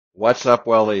What's up,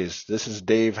 Wellies? This is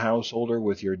Dave Householder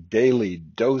with your daily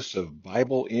dose of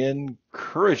Bible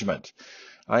encouragement.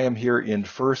 I am here in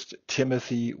 1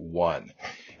 Timothy 1.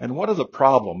 And one of the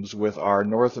problems with our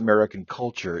North American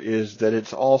culture is that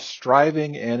it's all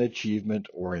striving and achievement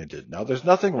oriented. Now, there's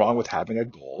nothing wrong with having a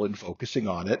goal and focusing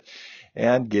on it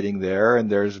and getting there. And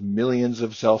there's millions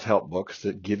of self-help books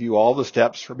that give you all the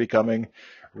steps for becoming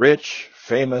rich,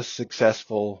 famous,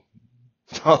 successful,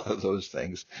 all of those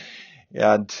things.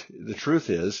 And the truth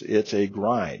is, it's a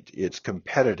grind. It's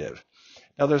competitive.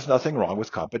 Now, there's nothing wrong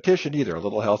with competition either. A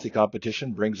little healthy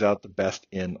competition brings out the best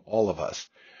in all of us.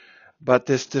 But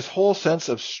this whole sense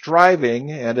of striving,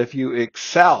 and if you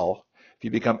excel, if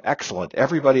you become excellent,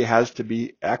 everybody has to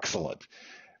be excellent.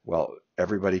 Well,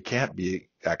 everybody can't be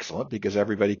excellent because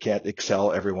everybody can't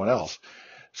excel everyone else.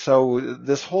 So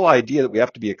this whole idea that we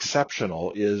have to be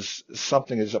exceptional is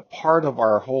something that's a part of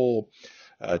our whole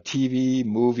TV,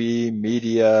 movie,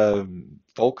 media,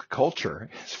 folk culture,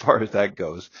 as far as that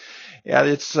goes. And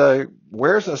it's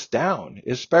wears us down,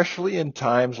 especially in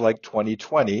times like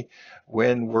 2020,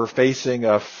 when we're facing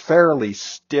a fairly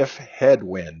stiff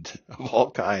headwind of all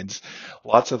kinds,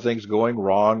 lots of things going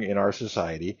wrong in our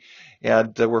society.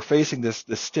 And we're facing this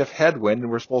stiff headwind, and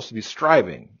we're supposed to be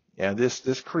striving. And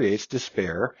this creates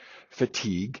despair,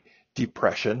 fatigue,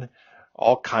 depression,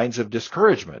 all kinds of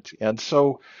discouragement. And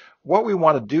so what we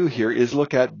want to do here is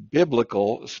look at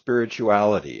biblical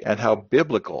spirituality and how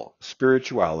biblical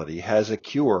spirituality has a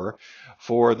cure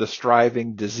for the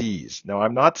striving disease. Now,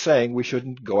 I'm not saying we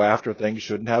shouldn't go after things,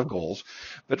 shouldn't have goals,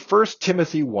 but 1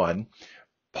 Timothy 1,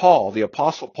 Paul, the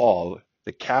Apostle Paul,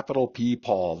 the capital P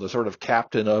Paul, the sort of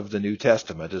captain of the New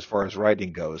Testament as far as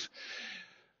writing goes,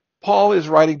 Paul is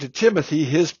writing to Timothy,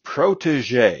 his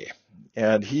protege,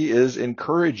 and he is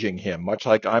encouraging him, much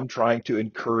like I'm trying to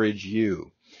encourage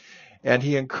you. And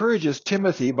he encourages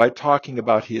Timothy by talking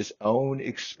about his own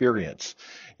experience.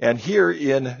 And here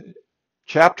in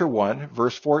chapter 1,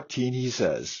 verse 14, he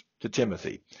says to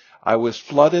Timothy, I was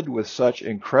flooded with such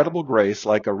incredible grace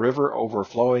like a river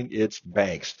overflowing its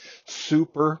banks.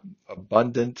 Super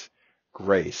abundant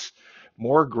grace.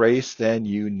 More grace than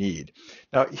you need.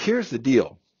 Now, here's the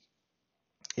deal.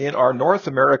 In our North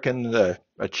American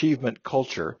achievement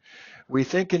culture, we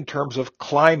think in terms of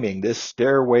climbing this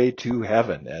stairway to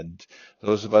heaven. And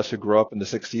those of us who grew up in the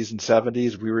 60s and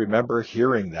 70s, we remember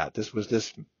hearing that. This was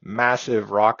this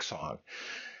massive rock song.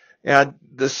 And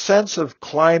the sense of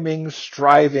climbing,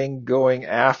 striving, going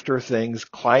after things,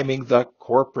 climbing the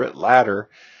corporate ladder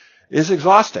is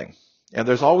exhausting. And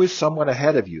there's always someone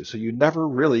ahead of you, so you never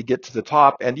really get to the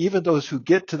top. And even those who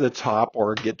get to the top,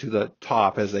 or get to the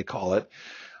top as they call it,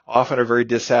 often are very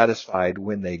dissatisfied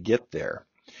when they get there.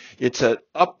 It's an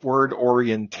upward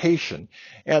orientation.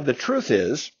 And the truth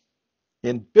is,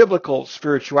 in biblical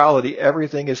spirituality,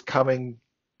 everything is coming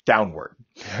downward.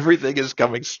 Everything is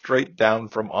coming straight down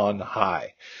from on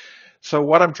high. So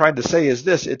what I'm trying to say is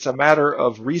this, it's a matter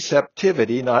of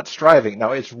receptivity, not striving.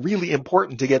 Now, it's really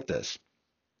important to get this.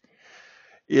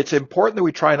 It's important that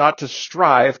we try not to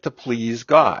strive to please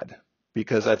God,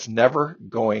 because that's never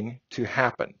going to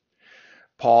happen.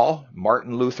 Paul,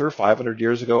 Martin Luther, 500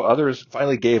 years ago, others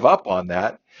finally gave up on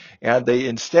that, and they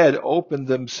instead opened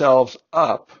themselves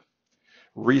up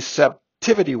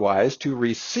receptivity-wise to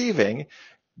receiving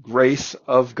grace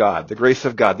of God, the grace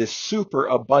of God, this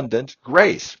superabundant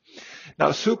grace.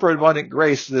 Now, superabundant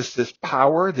grace, this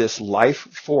power, this life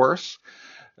force,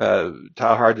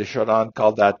 Teilhard de Chardin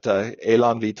called that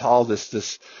élan vital,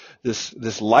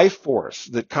 this life force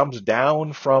that comes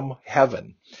down from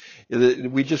heaven.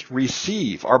 We just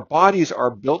receive. Our bodies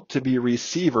are built to be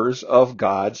receivers of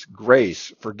God's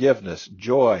grace, forgiveness,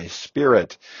 joy,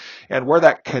 spirit. And where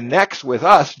that connects with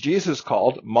us, Jesus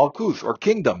called malkuth, or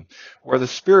kingdom, where the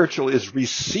spiritual is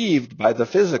received by the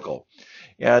physical.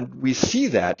 And we see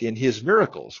that in his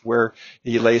miracles, where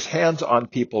he lays hands on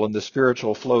people and the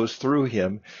spiritual flows through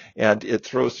him, and it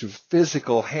throws through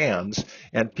physical hands,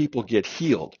 and people get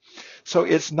healed. So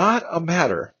it's not a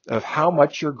matter of how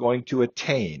much you're going to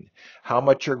attain, how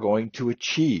much you're going to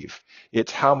achieve.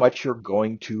 It's how much you're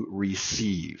going to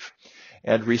receive.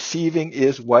 And receiving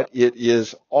is what it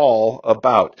is all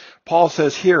about. Paul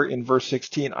says here in verse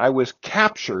 16, I was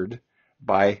captured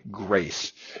by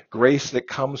grace. Grace that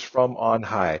comes from on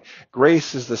high.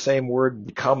 Grace is the same word,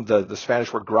 become the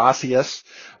Spanish word gracias,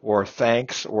 or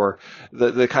thanks, or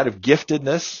the kind of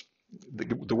giftedness.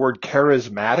 The word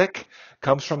charismatic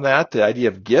comes from that, the idea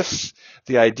of gifts,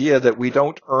 the idea that we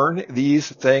don't earn these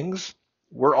things.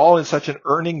 We're all in such an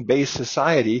earning-based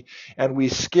society, and we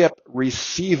skip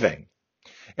receiving.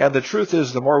 And the truth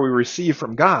is, the more we receive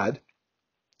from God,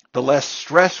 the less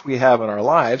stress we have in our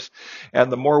lives,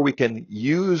 and the more we can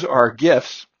use our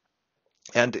gifts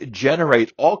and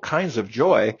generate all kinds of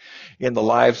joy in the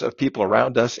lives of people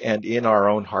around us and in our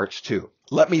own hearts too.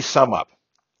 Let me sum up.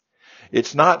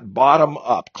 It's not bottom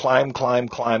up, climb, climb,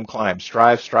 climb, climb,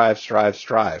 strive, strive, strive,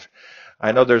 strive.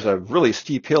 I know there's a really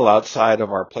steep hill outside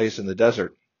of our place in the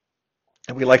desert,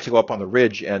 and we like to go up on the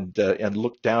ridge and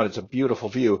look down. It's a beautiful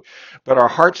view, but our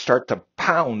hearts start to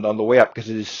pound on the way up because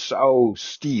it is so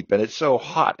steep and it's so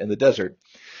hot in the desert.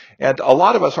 And a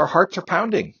lot of us, our hearts are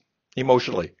pounding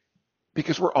emotionally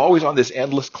because we're always on this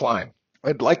endless climb.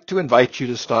 I'd like to invite you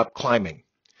to stop climbing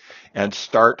and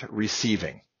start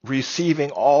receiving.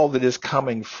 Receiving all that is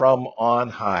coming from on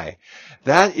high.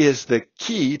 That is the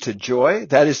key to joy.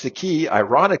 That is the key,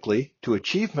 ironically, to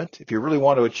achievement. If you really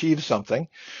want to achieve something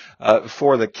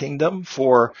for the kingdom,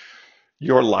 for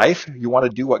your life, you want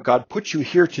to do what God put you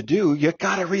here to do, you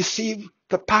got to receive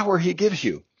the power he gives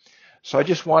you. So I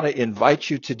just want to invite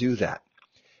you to do that.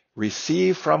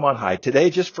 Receive from on high.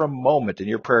 Today, just for a moment in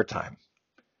your prayer time,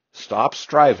 stop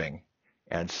striving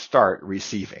and start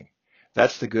receiving.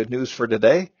 That's the good news for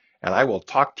today, and I will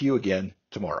talk to you again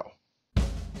tomorrow.